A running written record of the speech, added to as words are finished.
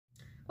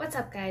What's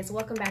up guys,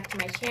 welcome back to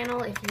my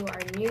channel. If you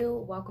are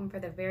new, welcome for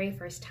the very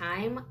first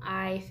time.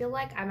 I feel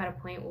like I'm at a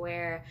point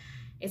where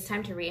it's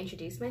time to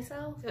reintroduce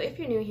myself. So if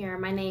you're new here,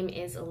 my name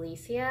is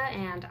𝙒𝙖𝙩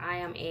and I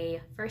am a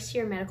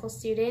first-year medical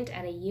student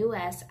at a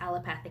US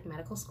allopathic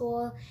medical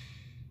school.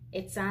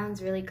 It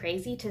sounds really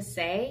crazy to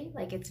say,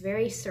 like it's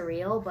very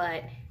surreal,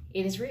 but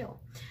it is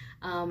real.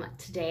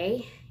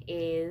 Today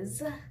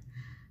is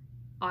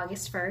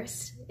August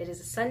 1st. It is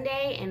a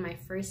Sunday and my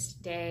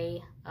first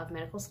day of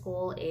medical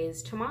school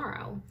is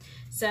tomorrow.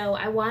 So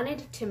I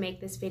wanted to make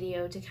this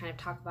video to kind of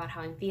talk about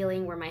how I'm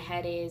feeling, where my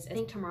head is. I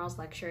think tomorrow's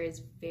lecture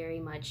is very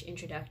much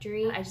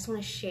introductory. I just want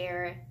to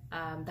share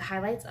the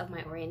highlights of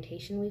my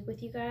orientation week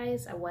with you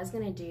guys. I was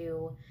going to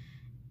do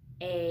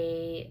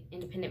a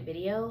independent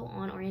video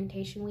on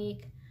orientation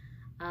week,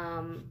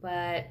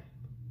 but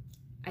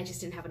I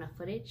just didn't have enough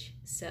footage.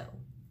 So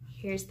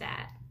here's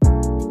that.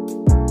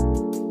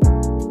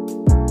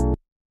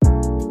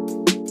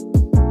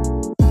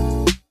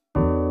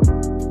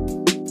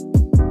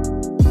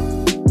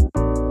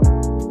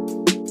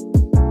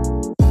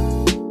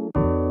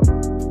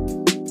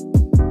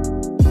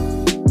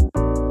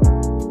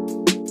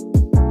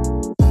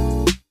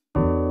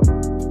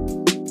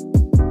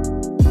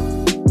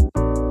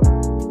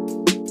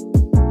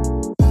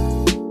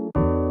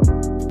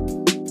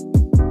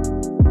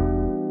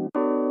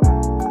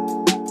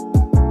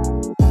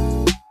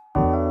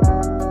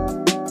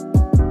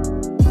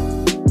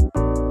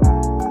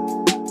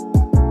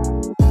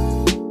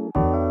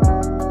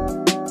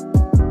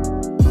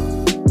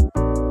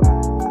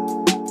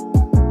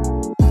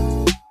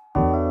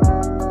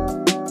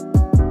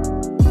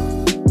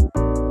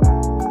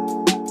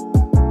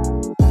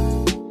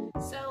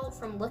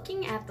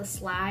 Looking at the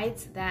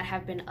slides that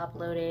have been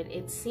uploaded,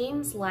 it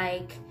seems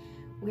like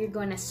we're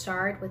going to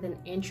start with an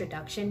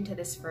introduction to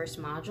this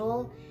first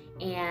module,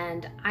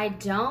 and I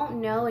don't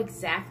know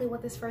exactly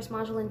what this first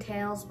module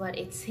entails, but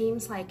it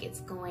seems like it's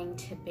going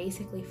to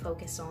basically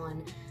focus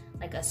on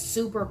like a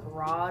super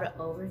broad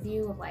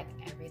overview of like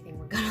everything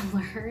we're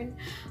gonna learn,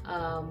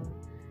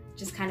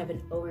 just kind of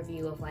an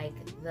overview of like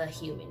the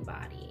human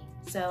body.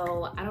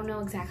 So I don't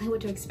know exactly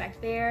what to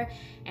expect there,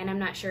 and I'm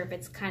not sure if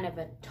it's kind of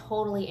a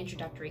totally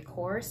introductory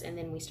course and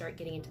then we start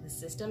getting into the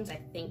systems.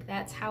 I think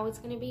that's how it's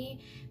going to be,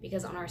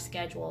 because on our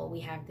schedule we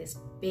have this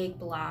big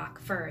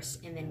block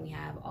first and then we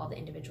have all the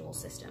individual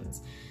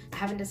systems. I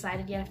haven't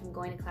decided yet if I'm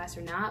going to class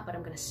or not, but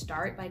I'm going to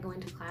start by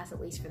going to class at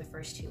least for the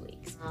first 2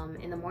 weeks.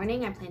 In the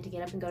morning I plan to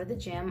get up and go to the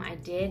gym. I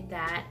did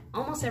that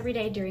almost every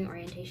day during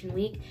orientation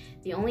week.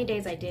 The only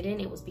days I didn't,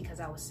 it was because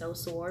I was so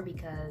sore,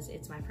 because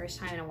it's my first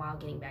time in a while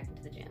getting back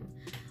into the gym.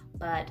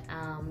 But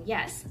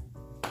yes,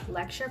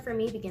 lecture for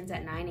me begins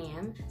at 9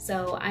 a.m.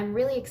 So I'm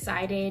really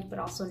excited, but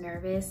also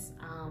nervous,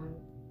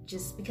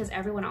 just because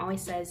everyone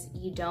always says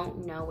you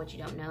don't know what you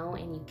don't know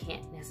and you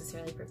can't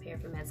necessarily prepare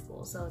for med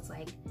school. So it's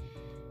like,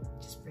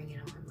 just bring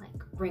it on,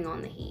 like bring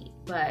on the heat.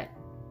 But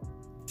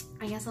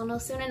I guess I'll know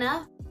soon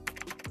enough.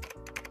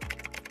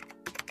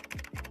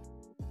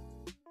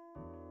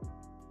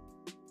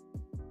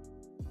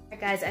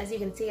 Guys, as you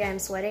can see, I'm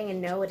sweating,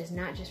 and no, it is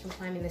not just from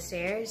climbing the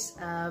stairs.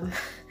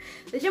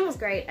 The gym was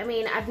great. I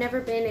mean, I've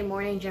never been a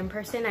morning gym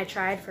person. I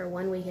tried for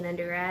 1 week in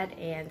undergrad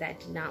and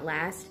that did not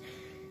last.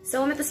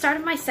 So I'm at the start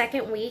of my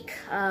second week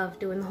of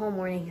doing the whole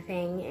morning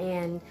thing,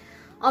 and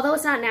although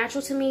it's not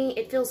natural to me,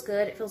 it feels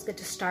good. It feels good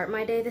to start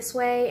my day this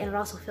way, and it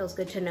also feels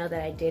good to know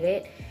that I did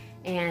it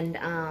and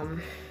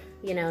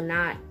you know,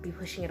 not be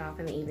pushing it off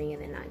in the evening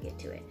and then not get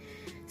to it.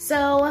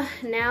 So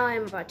now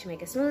I'm about to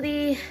make a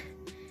smoothie,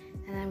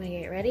 and I'm gonna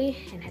get ready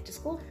and head to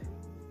school.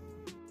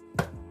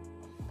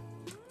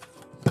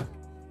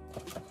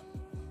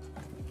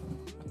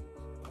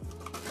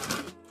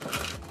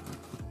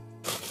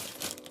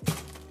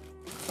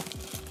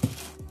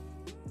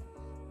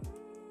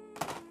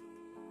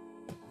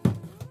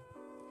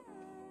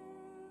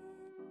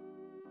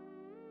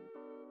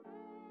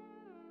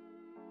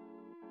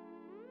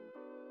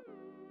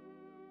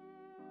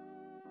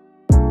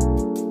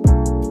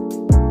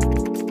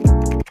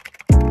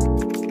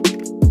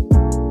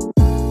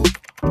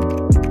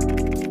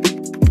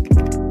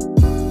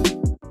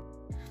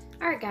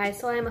 Guys,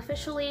 so I'm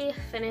officially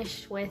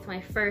finished with my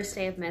first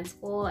day of med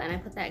school, and I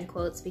put that in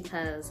quotes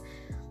because,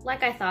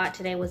 like I thought,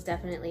 today was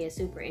definitely a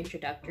super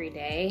introductory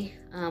day.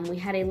 We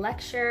had a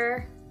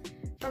lecture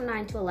from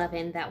 9 to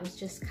 11 that was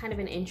just kind of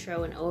an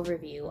intro and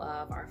overview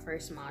of our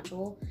first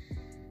module.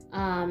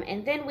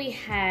 And then we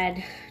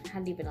had,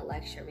 not even a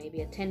lecture,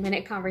 maybe a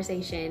 10-minute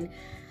conversation.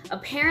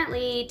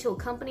 Apparently, to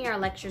accompany our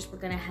lectures, we're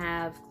gonna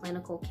have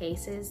clinical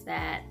cases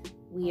that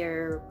we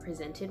are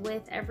presented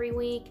with every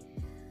week.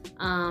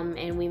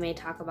 And we may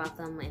talk about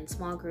them in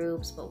small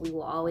groups, but we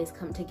will always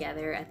come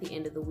together at the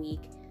end of the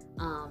week,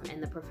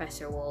 and the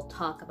professor will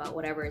talk about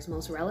whatever is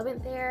most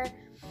relevant there.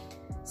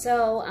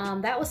 So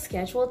that was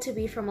scheduled to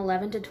be from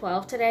 11 to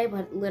 12 today,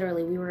 but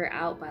literally we were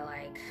out by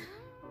like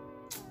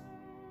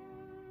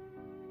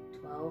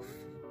 12,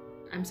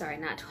 I'm sorry,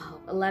 not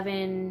 12,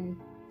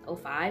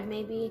 11:05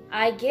 maybe.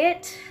 I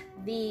get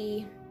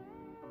the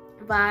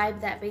vibe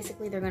that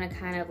basically they're going to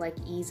kind of like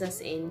ease us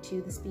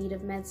into the speed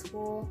of med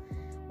school,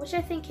 which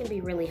I think can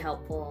be really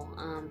helpful,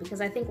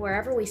 because I think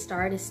wherever we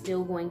start is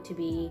still going to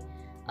be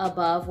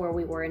above where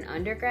we were in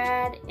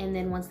undergrad, and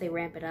then once they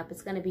ramp it up,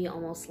 it's going to be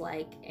almost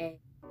like a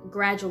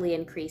gradually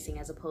increasing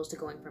as opposed to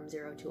going from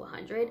 0 to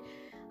 100.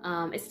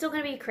 It's still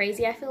gonna be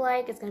crazy. I feel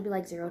like it's gonna be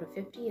like 0 to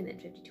 50 and then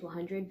 50 to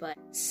 100. But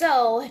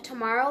so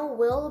tomorrow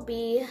will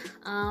be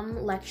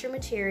lecture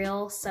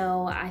material.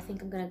 So I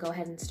think I'm gonna go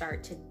ahead and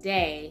start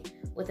today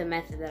with a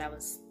method that I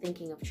was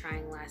thinking of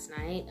trying last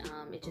night.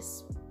 It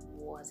just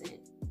wasn't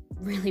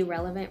really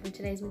relevant for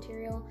today's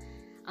material.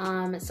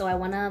 So I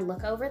want to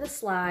look over the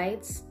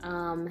slides,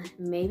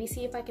 maybe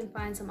see if I can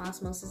find some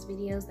osmosis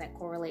videos that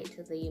correlate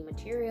to the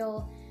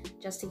material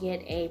just to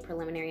get a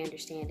preliminary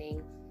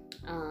understanding,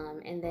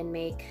 and then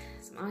make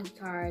some Anki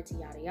cards,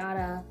 yada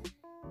yada,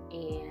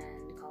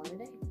 and call it a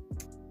day.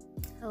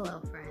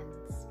 Hello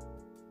friends.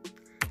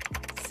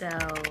 So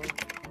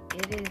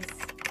it is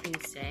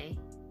Tuesday,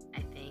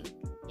 I think.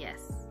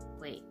 Yes.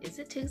 Wait, is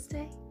it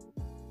Tuesday?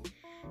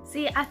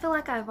 See, I feel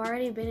like I've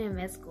already been in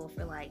med school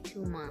for like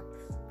 2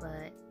 months,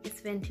 but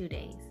it's been 2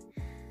 days.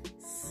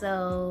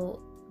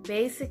 So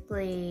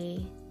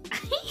basically,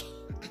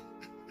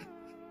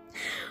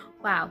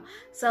 wow.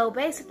 So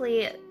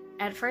basically,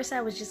 at first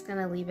I was just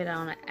gonna leave it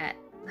on at,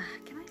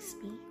 can I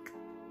speak?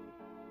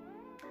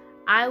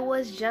 I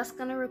was just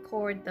gonna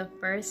record the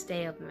first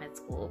day of med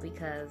school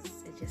because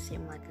it just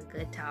seemed like a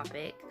good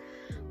topic.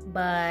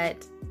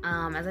 But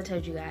as I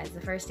told you guys,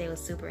 the first day was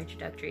super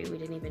introductory. We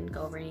didn't even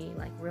go over any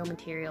like real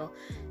material.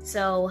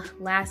 So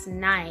last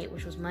night,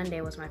 which was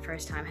Monday, was my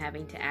first time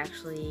having to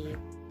actually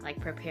like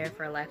prepare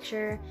for a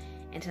lecture,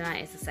 and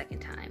tonight is the second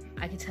time.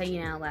 I can tell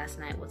you now, last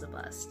night was a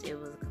bust. It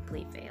was a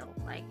complete fail.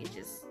 Like, it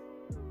just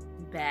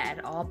bad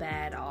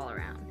all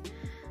around.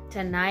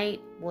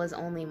 Tonight was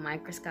only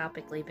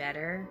microscopically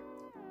better.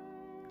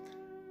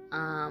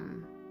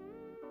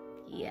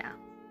 Yeah.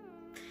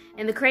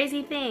 And the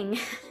crazy thing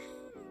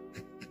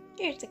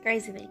here's the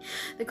crazy thing.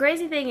 The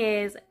crazy thing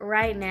is,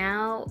 right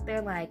now,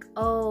 they're like,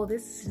 oh,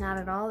 this is not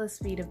at all the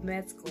speed of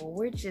med school.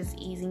 We're just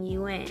easing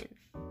you in.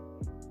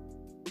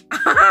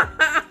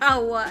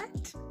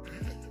 What?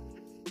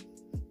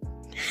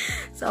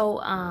 So,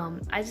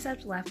 I just have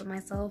to laugh at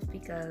myself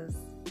because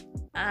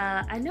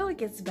I know it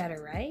gets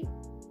better, right?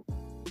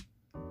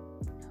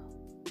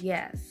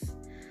 Yes.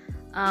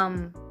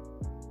 I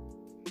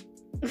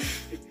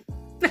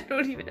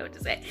don't even know what to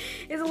say.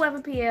 It's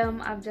 11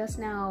 p.m. I've just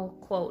now,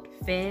 quote,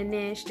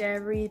 finished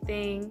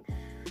everything.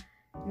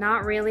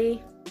 Not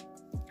really.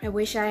 I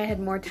wish I had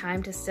more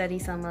time to study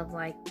some of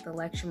like the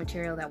lecture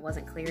material that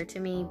wasn't clear to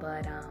me,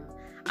 but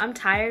I'm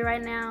tired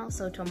right now,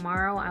 so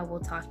tomorrow I will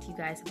talk to you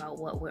guys about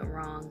what went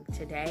wrong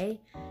today,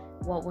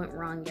 what went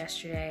wrong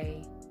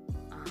yesterday.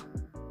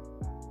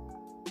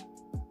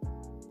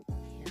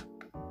 Yep.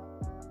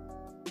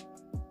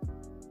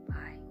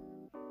 Bye.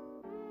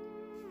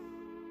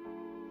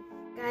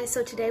 Guys,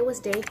 so today was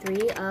day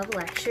 3 of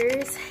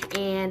lectures,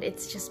 and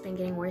it's just been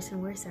getting worse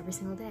and worse every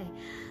single day.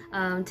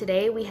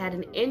 Today we had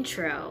an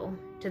intro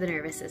to the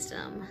nervous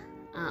system.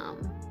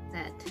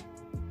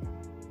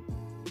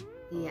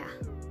 Yeah,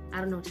 I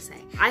don't know what to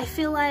say. I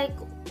feel like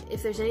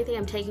if there's anything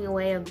I'm taking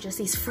away of just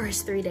these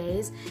first 3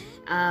 days,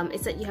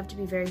 it's that you have to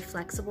be very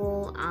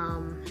flexible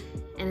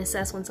and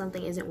assess when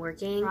something isn't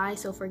working.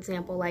 So for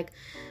example, like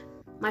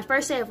my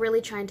first day of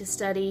really trying to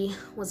study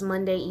was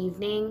Monday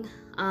evening.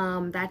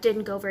 That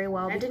didn't go very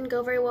well.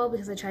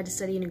 Because I tried to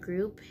study in a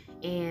group,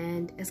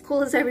 and as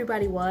cool as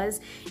everybody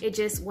was, it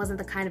just wasn't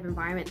the kind of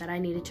environment that I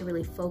needed to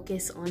really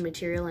focus on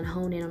material and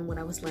hone in on what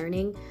I was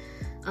learning.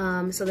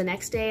 So the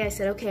next day I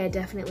said, okay, I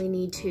definitely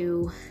need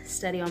to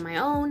study on my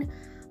own.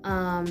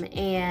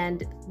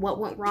 And what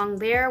went wrong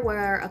there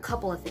were a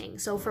couple of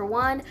things. So for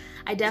one,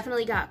 I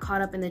definitely got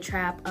caught up in the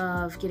trap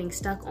of getting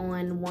stuck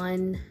on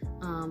one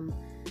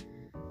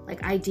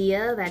like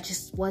idea that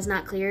just was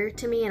not clear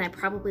to me, and I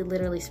probably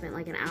literally spent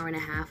like an hour and a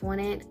half on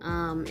it,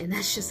 and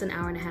that's just an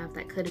hour and a half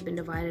that could have been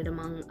divided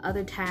among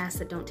other tasks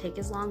that don't take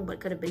as long but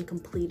could have been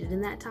completed in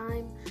that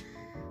time.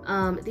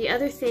 The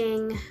other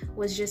thing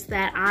was just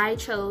that I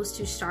chose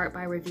to start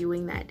by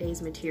reviewing that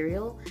day's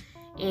material,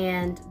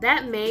 and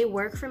that may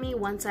work for me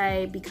once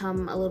I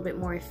become a little bit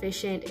more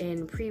efficient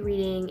in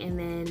pre-reading and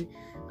then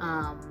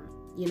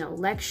you know,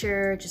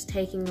 lecture, just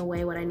taking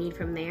away what I need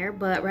from there.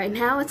 But right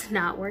now it's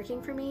not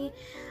working for me.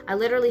 I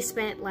literally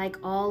spent like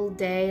all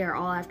day or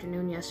all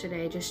afternoon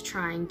yesterday just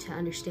trying to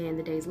understand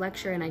the day's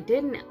lecture, and I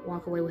didn't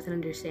walk away with an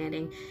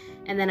understanding.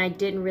 And then I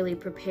didn't really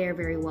prepare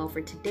very well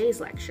for today's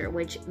lecture,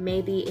 which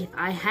maybe if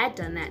I had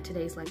done that,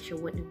 today's lecture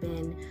wouldn't have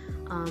been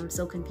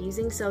so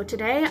confusing. So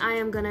today I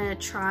am gonna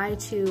try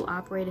to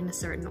operate in a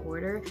certain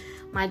order.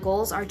 My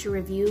goals are to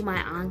review my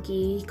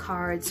Anki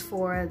cards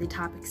for the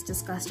topics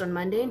discussed on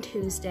Monday and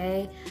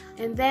Tuesday.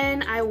 And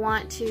then I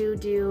want to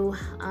do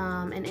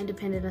an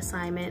independent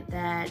assignment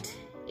that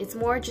it's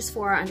more just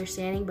for our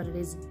understanding, but it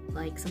is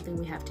like something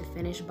we have to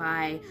finish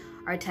by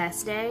our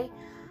test day.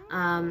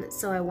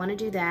 So I want to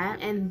do that,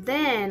 and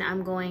then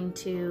I'm going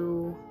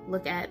to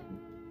look at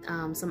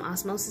some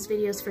osmosis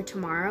videos for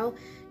tomorrow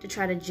to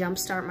try to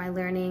jumpstart my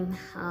learning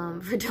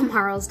for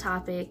tomorrow's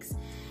topics.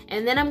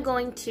 And then I'm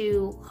going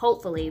to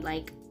hopefully,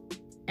 like,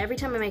 every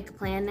time I make a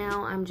plan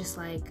now, I'm just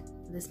like,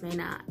 this may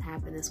not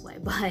happen this way,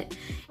 but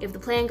if the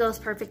plan goes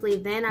perfectly,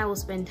 then I will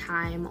spend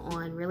time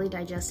on really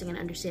digesting and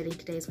understanding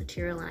today's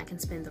material, and I can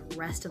spend the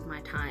rest of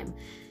my time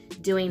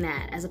doing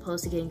that as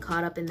opposed to getting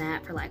caught up in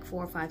that for like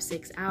 4, 5,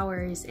 6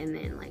 hours and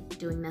then like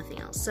doing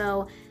nothing else.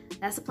 So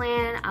that's the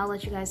plan. I'll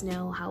let you guys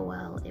know how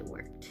well it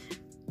worked.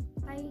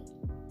 Bye.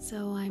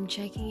 So I'm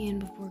checking in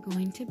before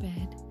going to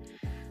bed.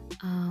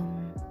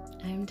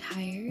 I'm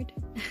tired.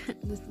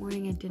 This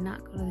morning I did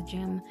not go to the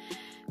gym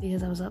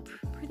because I was up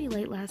pretty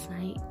late last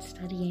night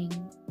studying,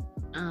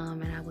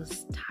 and I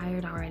was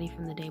tired already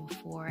from the day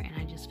before, and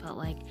I just felt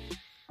like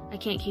I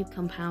can't keep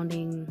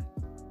compounding,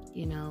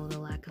 you know, the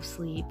lack of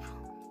sleep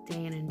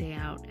day in and day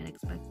out and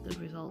expect good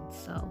results.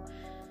 So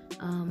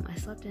I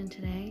slept in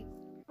today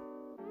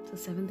till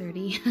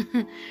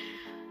 7:30.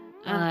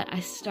 I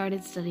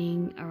started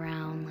studying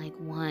around like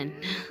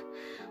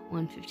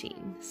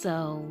 1:15.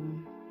 So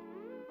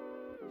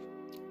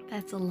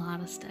that's a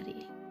lot of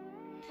studying.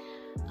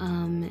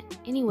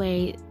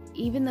 Anyway,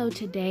 even though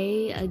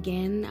today,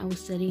 again, I was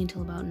studying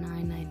until about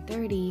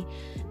 9:30,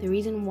 the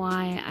reason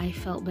why I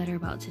felt better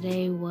about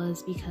today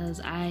was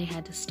because I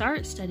had to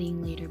start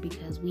studying later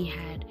because we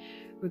had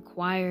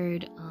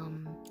required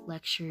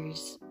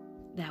lectures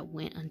that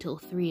went until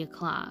 3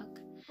 o'clock.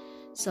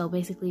 So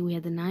basically we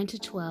had the 9 to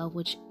 12,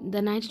 which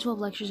the 9 to 12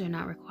 lectures are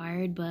not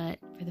required, but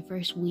for the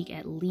first week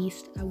at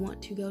least I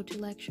want to go to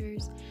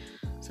lectures.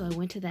 So I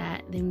went to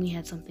that. Then we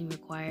had something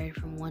required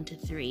from 1 to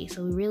 3.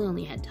 So we really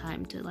only had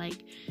time to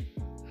like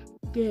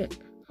get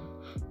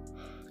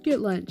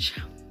lunch.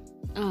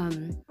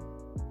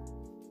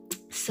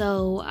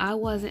 So I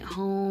wasn't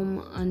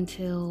home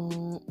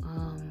until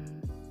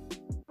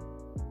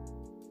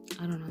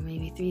I don't know,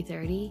 maybe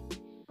 3:30.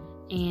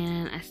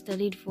 And I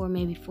studied for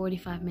maybe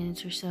 45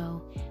 minutes or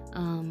so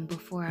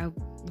before I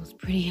was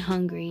pretty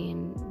hungry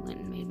and went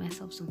and made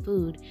myself some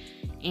food.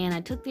 And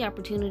I took the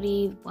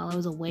opportunity while I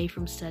was away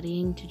from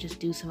studying to just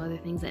do some other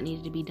things that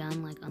needed to be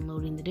done, like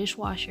unloading the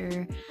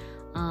dishwasher,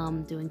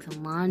 doing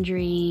some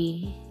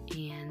laundry,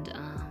 and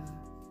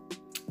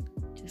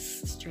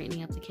just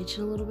straightening up the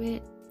kitchen a little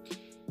bit.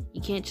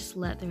 You can't just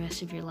let the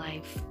rest of your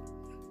life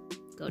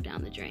go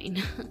down the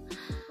drain.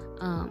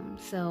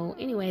 So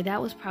anyway,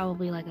 that was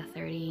probably like a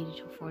 30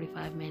 to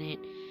 45 minute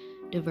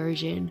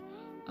diversion.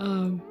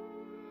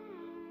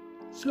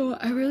 So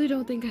I really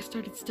don't think I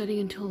started studying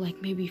until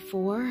like maybe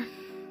 4.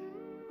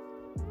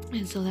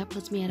 And so that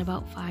puts me at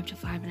about 5 to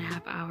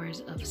 5.5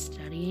 hours of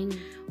studying.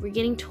 We're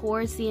getting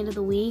towards the end of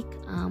the week.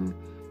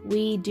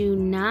 We do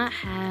not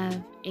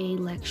have a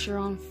lecture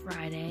on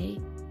Friday.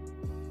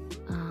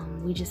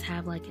 We just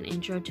have like an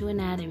intro to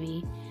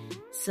anatomy.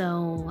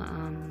 So,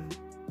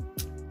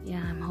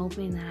 yeah, I'm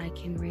hoping that I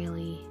can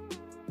really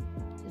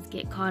just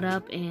get caught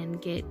up and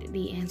get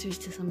the answers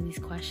to some of these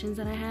questions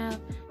that I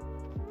have.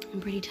 I'm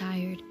pretty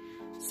tired,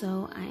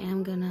 so I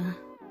am gonna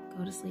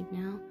go to sleep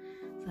now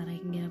so that I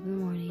can get up in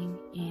the morning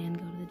and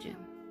go to the gym.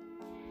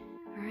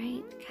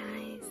 Alright,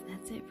 guys,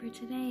 that's it for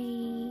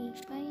today.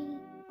 Bye.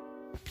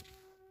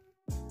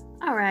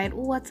 Alright,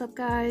 what's up,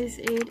 guys?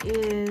 It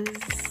is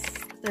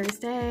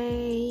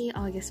Thursday,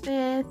 August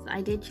 5th.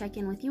 I did check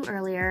in with you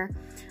earlier.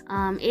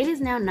 It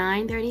is now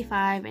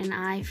 9:35 and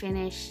I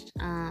finished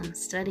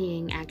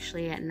studying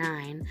actually at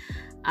 9.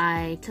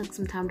 I took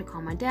some time to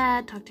call my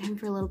dad, talk to him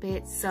for a little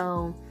bit,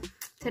 so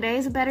today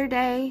is a better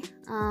day.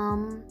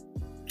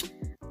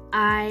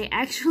 I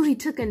actually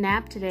took a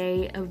nap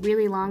today, a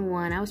really long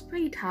one. I was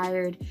pretty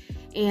tired,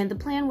 and the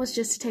plan was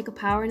just to take a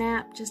power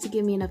nap just to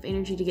give me enough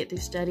energy to get through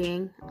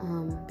studying,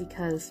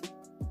 because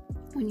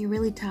when you're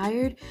really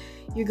tired,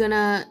 you're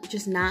gonna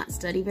just not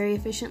study very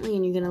efficiently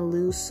and you're gonna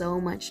lose so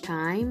much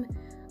time.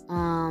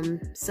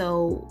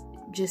 So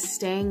just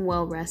staying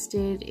well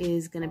rested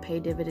is gonna pay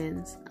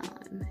dividends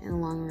in the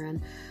long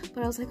run.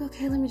 But I was like,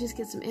 okay, let me just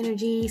get some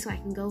energy so I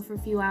can go for a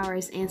few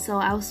hours. And so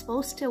I was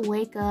supposed to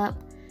wake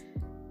up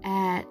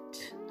at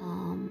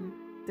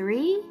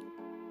 3,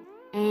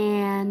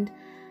 and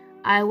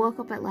I woke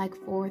up at like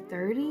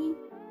 4:30.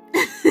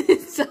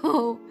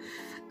 So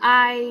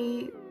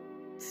I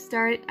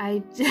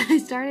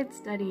started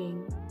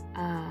studying.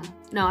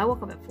 No, I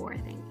woke up at 4, I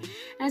think.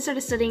 And I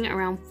started studying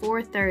around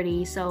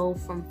 4:30. So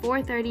from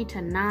 4:30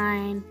 to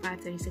 9,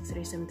 5:30,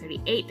 6:30,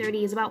 7:30,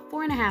 8:30 is about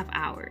 4.5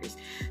 hours.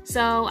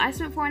 So I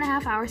spent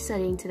 4.5 hours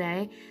studying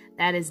today.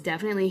 That is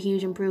definitely a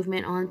huge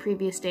improvement on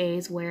previous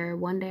days where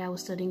one day I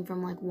was studying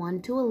from like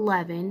 1 to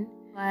 11.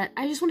 But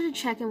I just wanted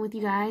to check in with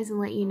you guys and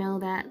let you know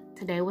that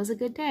today was a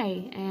good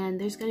day. And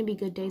there's going to be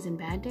good days and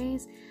bad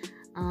days.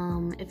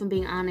 If I'm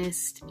being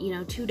honest,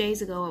 2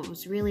 days ago I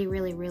was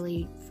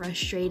really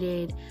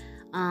frustrated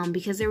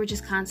because there were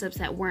just concepts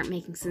that weren't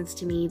making sense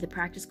to me. The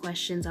practice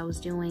questions I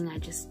was doing, I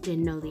just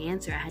didn't know the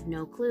answer. I had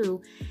no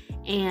clue.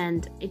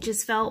 and it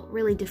just felt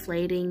really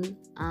deflating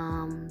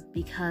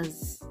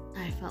because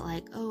I felt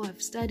like, oh,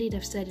 I've studied,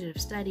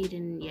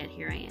 and yet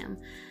here I am.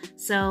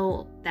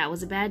 So that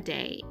was a bad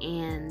day,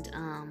 and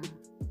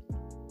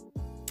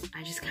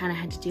I just kind of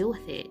had to deal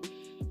with it.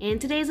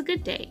 And today's a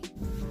good day.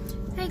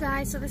 Hey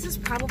guys, so this is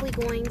probably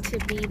going to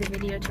be the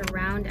video to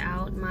round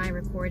out my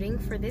recording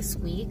for this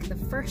week, the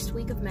first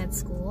week of med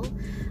school.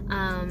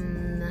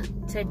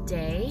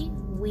 Today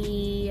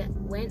we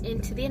went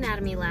into the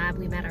anatomy lab,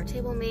 we met our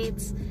table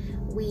mates,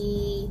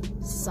 we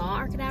saw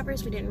our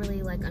cadavers. We didn't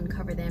really like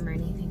uncover them or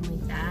anything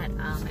like that.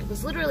 It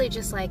was literally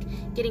just like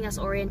getting us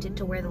oriented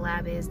to where the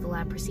lab is, the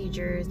lab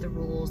procedures, the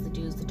rules, the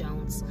do's, the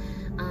don'ts.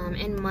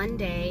 And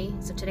Monday,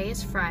 so today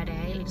is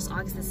Friday, it's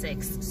August the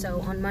 6th.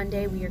 So on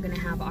Monday we are going to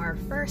have our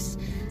first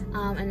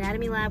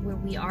anatomy lab where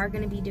we are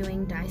going to be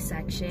doing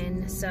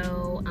dissection.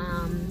 So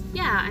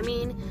yeah, I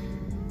mean,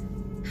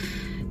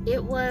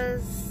 it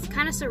was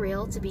kind of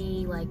surreal to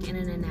be like in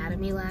an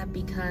anatomy lab,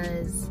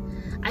 because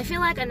I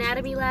feel like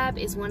anatomy lab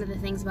is one of the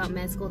things about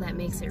med school that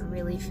makes it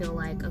really feel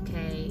like,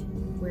 okay,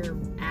 we're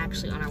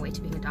actually on our way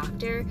to being a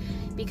doctor,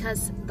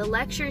 because the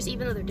lectures,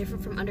 even though they're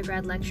different from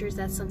undergrad lectures,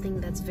 that's something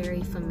that's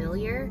very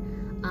familiar.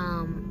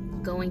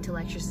 Going to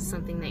lectures is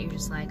something that you're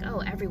just like, oh,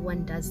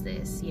 everyone does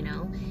this, you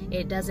know?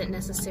 It doesn't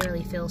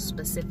necessarily feel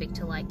specific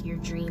to like your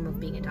dream of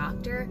being a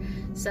doctor.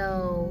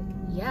 So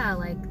yeah,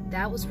 like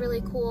that was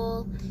really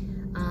cool.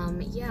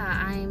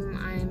 Yeah,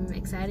 I'm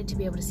excited to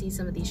be able to see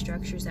some of these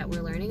structures that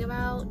we're learning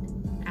about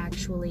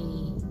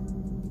actually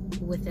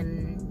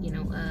within, you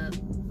know,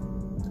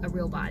 a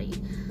real body.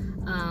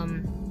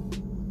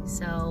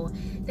 So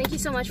thank you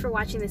so much for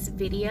watching this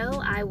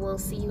video. I will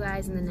see you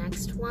guys in the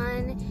next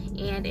one,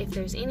 and if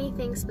there's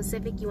anything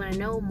specific you want to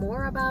know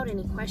more about,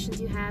 any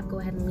questions you have, go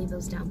ahead and leave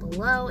those down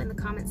below in the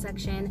comment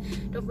section.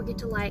 Don't forget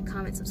to like,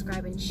 comment,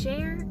 subscribe, and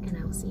share, and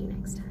I will see you next time.